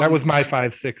getting out. That was my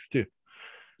 5-6 too.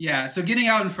 Yeah, so getting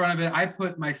out in front of it, I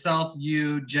put myself,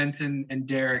 you, Jensen, and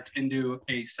Derek into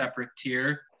a separate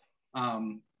tier.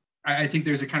 I think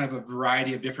there's a kind of a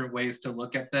variety of different ways to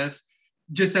look at this.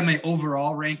 Just on my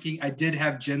overall ranking, I did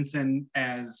have Jensen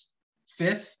as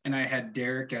 5th, and I had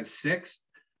Derek as 6th.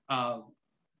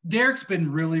 Derek's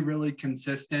been really, really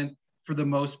consistent for the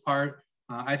most part.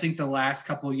 I think the last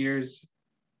couple of years,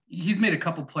 he's made a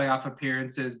couple playoff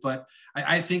appearances, but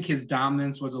I think his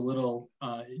dominance was a little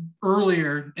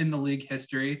earlier in the league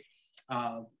history.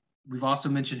 We've also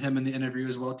mentioned him in the interview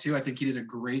as well, too. I think he did a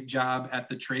great job at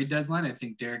the trade deadline. I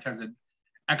think Derek has an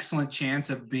excellent chance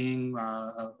of being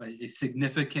a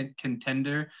significant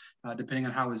contender, depending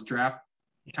on how his draft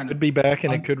could be back,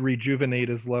 and it could rejuvenate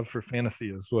his love for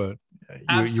fantasy as well.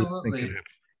 Absolutely.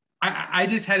 I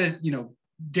just had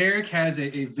Derek has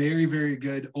a very, very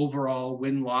good overall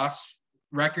win-loss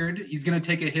record. He's going to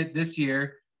take a hit this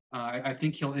year. I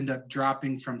think he'll end up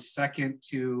dropping from 2nd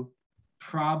to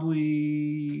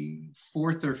probably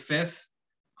 4th or 5th.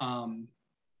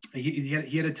 He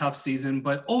had a tough season,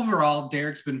 but overall,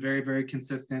 Derek's been very, very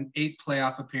consistent. 8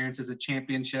 playoff appearances, a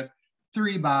championship,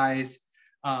 3 byes.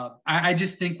 I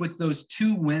just think with those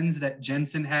 2 wins that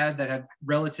Jensen had that have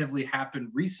relatively happened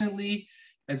recently,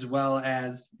 as well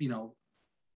as 6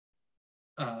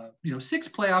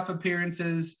 playoff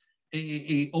appearances,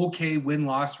 a okay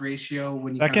win-loss ratio.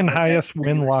 When you second highest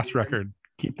win-loss record.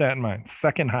 Keep that in mind.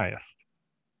 Second highest,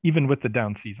 even with the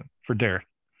down season for Derek.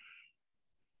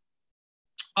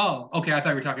 Oh, okay. I thought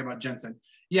we were talking about Jensen.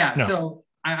 Yeah. No. So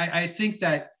I think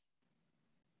that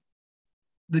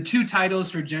the 2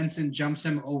 titles for Jensen jumps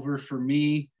him over for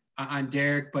me on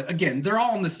Derek. But again, they're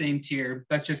all in the same tier.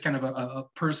 That's just kind of a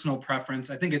personal preference.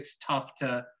 I think it's tough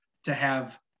to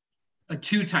have a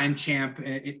 2-time champ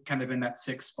kind of in that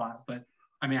 6th spot. But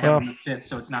I mean, I have him in the 5th,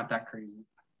 so it's not that crazy.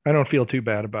 I don't feel too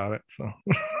bad about it. So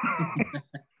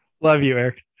love you,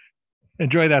 Eric.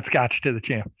 Enjoy that scotch to the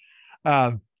champ.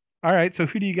 All right. So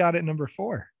who do you got at number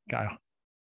 4, Kyle?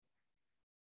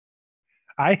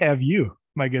 I have you,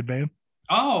 my good man.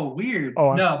 Oh, weird.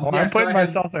 Oh, no, I'm putting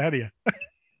myself ahead of you.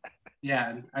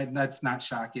 Yeah, that's not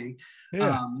shocking.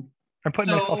 Yeah. I'm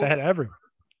putting myself ahead of everyone.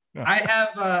 Yeah.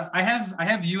 I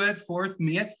have you at 4th,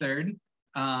 me at 3rd.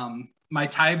 my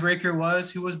tiebreaker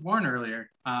was who was born earlier,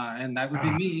 and that would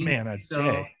be me. Man,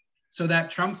 So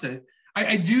that trumps it.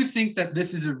 I do think that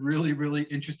this is a really, really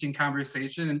interesting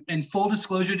conversation. And full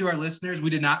disclosure to our listeners, we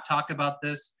did not talk about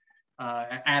this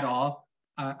at all.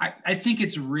 I think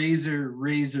it's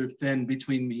razor thin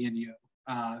between me and you.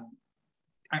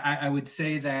 I would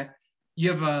say that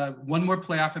you have one more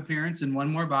playoff appearance and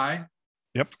one more bye.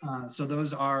 Yep. So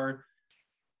those are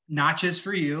notches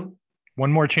for you.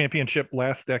 One more championship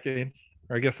last decade,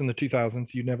 or I guess in the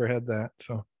 2000s. You never had that,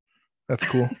 so that's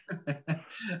cool.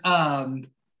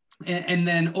 And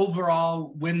then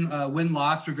overall win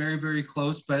loss, we're very, very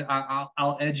close, but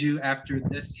I'll edge you after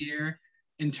this year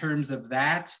in terms of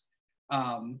that.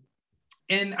 And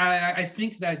I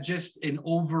think that just in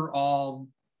overall,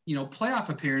 playoff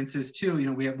appearances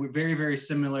too, we're very, very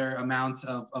similar amounts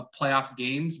of playoff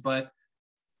games, but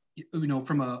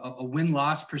from a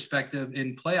win-loss perspective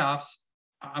in playoffs,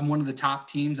 I'm one of the top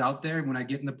teams out there. When I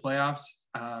get in the playoffs,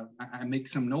 I make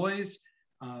some noise.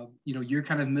 You're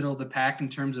kind of middle of the pack in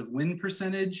terms of win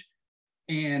percentage.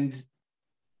 And,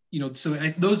 so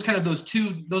those are kind of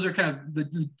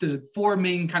the four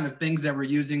main kind of things that we're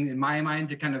using in my mind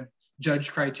to kind of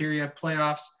judge criteria: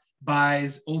 playoffs,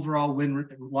 buys, overall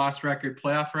win-loss record,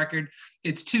 playoff record.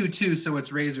 It's 2-2, so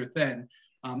it's razor thin.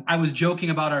 I was joking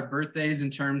about our birthdays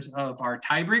in terms of our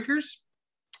tiebreakers,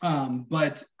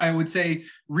 but I would say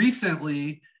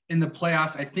recently in the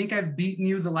playoffs, I think I've beaten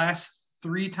you the last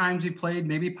 3 times we played,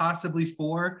 maybe possibly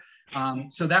 4.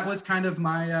 So that was kind of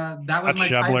my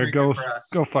tiebreaker for us.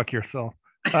 Go fuck yourself.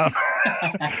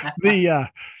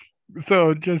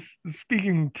 So just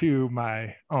speaking to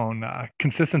my own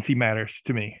consistency matters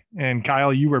to me. And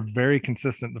Kyle, you were very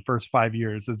consistent the first 5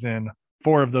 years, as in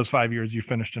 4 of those 5 years you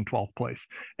finished in 12th place.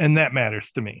 And that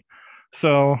matters to me.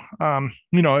 So,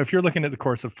 if you're looking at the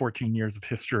course of 14 years of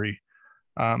history,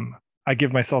 I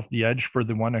give myself the edge for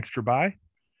the 1 extra bye.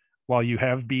 While you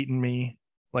have beaten me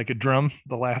like a drum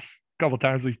the last couple of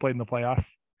times we've played in the playoffs,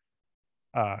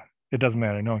 it doesn't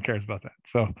matter. No one cares about that.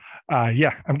 So,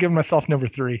 I'm giving myself number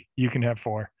 3. You can have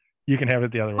 4. You can have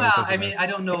it the other way. Well, I mean, I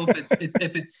don't know if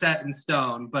it's set in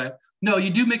stone, but no,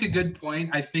 you do make a good point.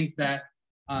 I think that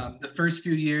the first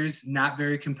few years, not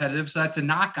very competitive. So that's a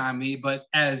knock on me. But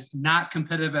as not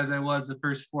competitive as I was the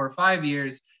first 4 or 5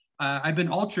 years, I've been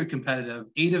ultra competitive.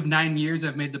 8 of 9 years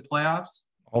I've made the playoffs.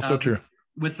 Also true.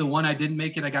 With the one I didn't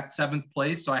make it, I got 7th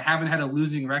place. So I haven't had a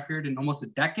losing record in almost a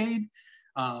decade.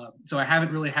 So I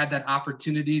haven't really had that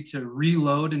opportunity to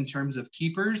reload in terms of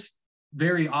keepers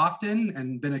very often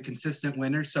and been a consistent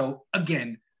winner. So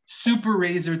again, super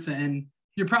razor thin.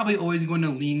 You're probably always going to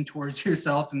lean towards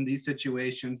yourself in these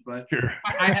situations, but sure.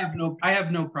 I have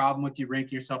no problem with you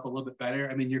ranking yourself a little bit better.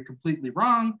 I mean, you're completely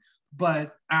wrong,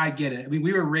 but I get it. I mean,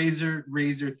 we were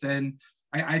razor thin.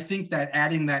 I think that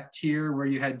adding that tier where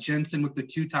you had Jensen with the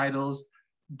 2 titles,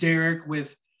 Derek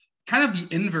with kind of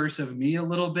the inverse of me a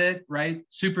little bit, right?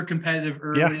 Super competitive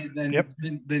early,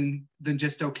 then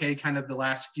just okay kind of the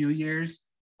last few years.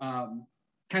 Kind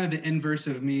of the inverse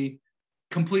of me.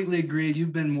 Completely agree.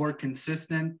 You've been more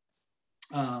consistent.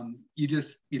 You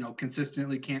just,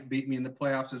 consistently can't beat me in the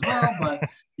playoffs as well, but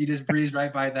you just breeze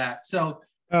right by that. So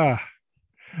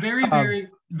very,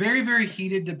 very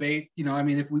heated debate. I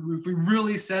mean, if we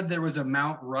really said there was a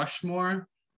Mount Rushmore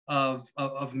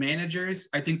of managers,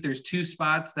 I think there's 2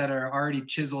 spots that are already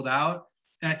chiseled out.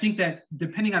 And I think that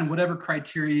depending on whatever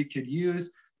criteria you could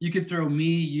use, you could throw me,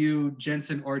 you,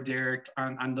 Jensen, or Derek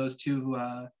on those 2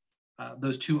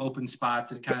 open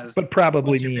spots. And kind of, but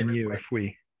probably me and you if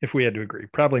we had to agree.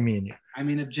 Probably me and you. I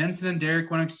mean, if Jensen and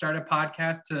Derek want to start a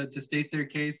podcast to state their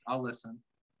case, I'll listen.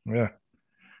 Yeah.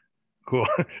 Cool.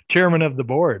 Chairman of the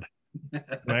board. All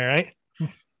right.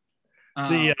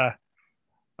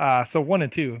 So 1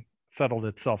 and 2 settled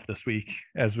itself this week,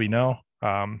 as we know.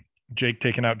 Jake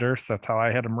taking out Durst. That's how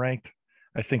I had him ranked.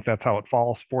 I think that's how it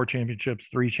falls. 4 championships,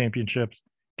 3 championships.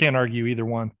 Can't argue either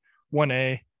one.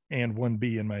 1A and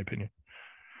 1B, in my opinion.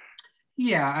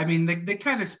 Yeah, I mean, they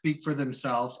kind of speak for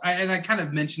themselves. I kind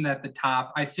of mentioned at the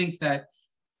top, I think that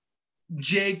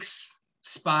Jake's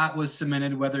spot was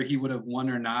cemented whether he would have won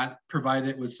or not, provided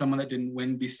it was someone that didn't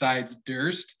win besides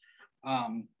Durst.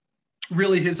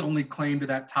 Really, his only claim to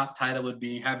that top title would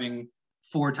be having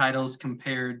 4 titles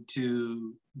compared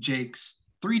to Jake's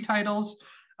 3 titles.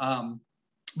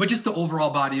 But just the overall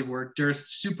body of work,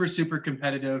 Durst, super, super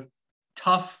competitive,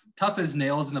 tough as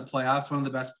nails in the playoffs, one of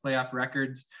the best playoff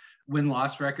records,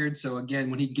 win-loss record. So again,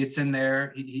 when he gets in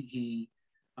there, he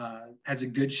has a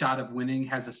good shot of winning,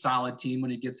 has a solid team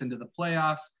when he gets into the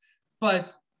playoffs.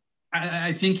 But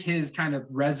I think his kind of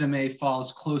resume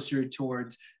falls closer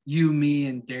towards you, me,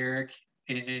 and Derek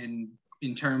in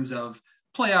in terms of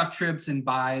playoff trips and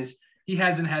buys. He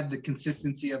hasn't had the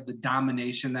consistency of the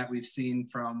domination that we've seen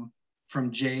from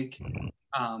Jake.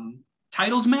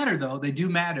 Titles matter, though. They do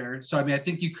matter. So, I mean, I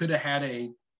think you could have had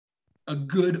a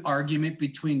good argument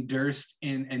between Durst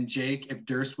and Jake if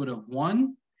Durst would have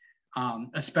won,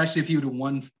 especially if he would have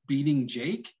won beating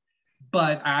Jake.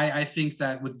 But I think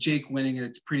that with Jake winning it,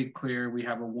 it's pretty clear we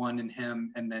have a 1 in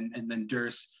him, and then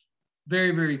Durst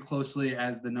very, very closely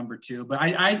as the number 2. But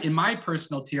I in my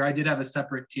personal tier, I did have a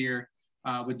separate tier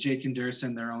with Jake and Durst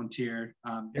in their own tier,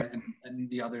 and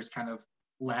the others kind of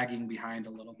lagging behind a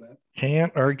little bit.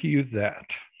 Can't argue that.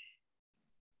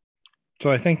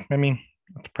 So I think, I mean,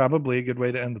 that's probably a good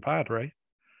way to end the pod, right?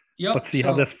 Yep. Let's see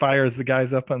how this fires the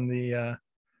guys up on the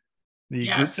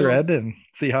group thread and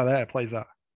see how that plays out.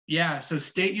 Yeah, so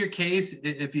state your case.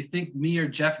 If you think me or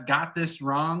Jeff got this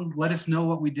wrong, let us know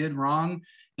what we did wrong.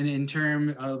 And in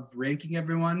terms of ranking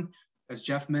everyone, as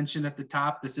Jeff mentioned at the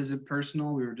top, this isn't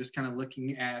personal. We were just kind of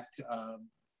looking at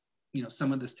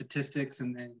some of the statistics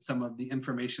and some of the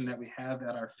information that we have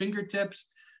at our fingertips.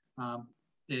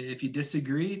 If you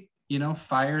disagree,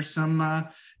 fire some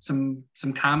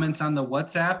comments on the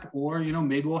WhatsApp, or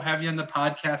maybe we'll have you on the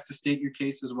podcast to state your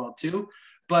case as well too.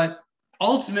 But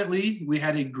ultimately, we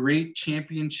had a great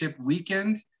championship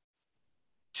weekend.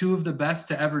 2 of the best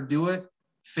to ever do it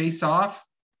face off.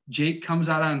 Jake comes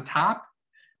out on top,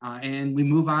 and we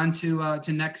move on to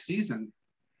next season.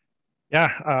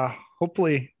 Yeah,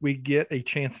 hopefully we get a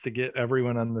chance to get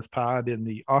everyone on this pod in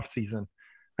the off season.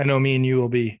 I know me and you will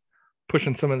be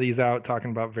pushing some of these out,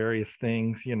 talking about various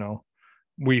things.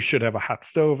 We should have a hot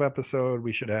stove episode.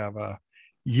 We should have a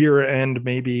year-end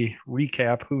maybe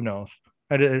recap. Who knows?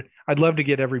 I'd love to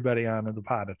get everybody on the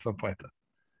pod at some point, though.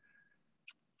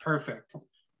 Perfect.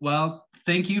 Well,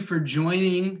 thank you for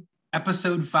joining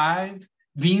episode 5,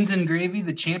 Beans and Gravy,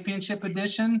 the championship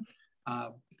edition.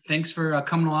 Thanks for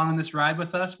coming along on this ride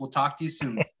with us. We'll talk to you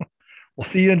soon. We'll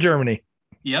see you in Germany.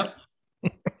 Yep.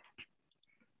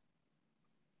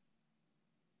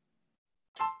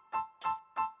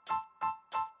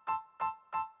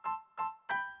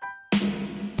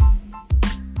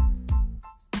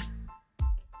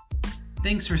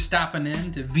 Thanks for stopping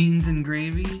in to Beans and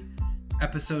Gravy,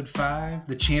 episode 5,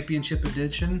 the championship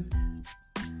edition.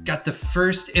 Got the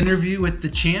first interview with the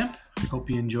champ. Hope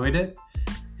you enjoyed it.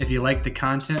 If you like the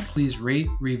content, please rate,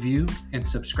 review, and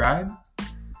subscribe.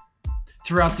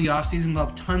 Throughout the offseason, we'll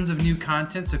have tons of new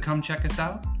content, so come check us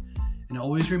out. And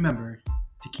always remember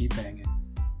to keep banging.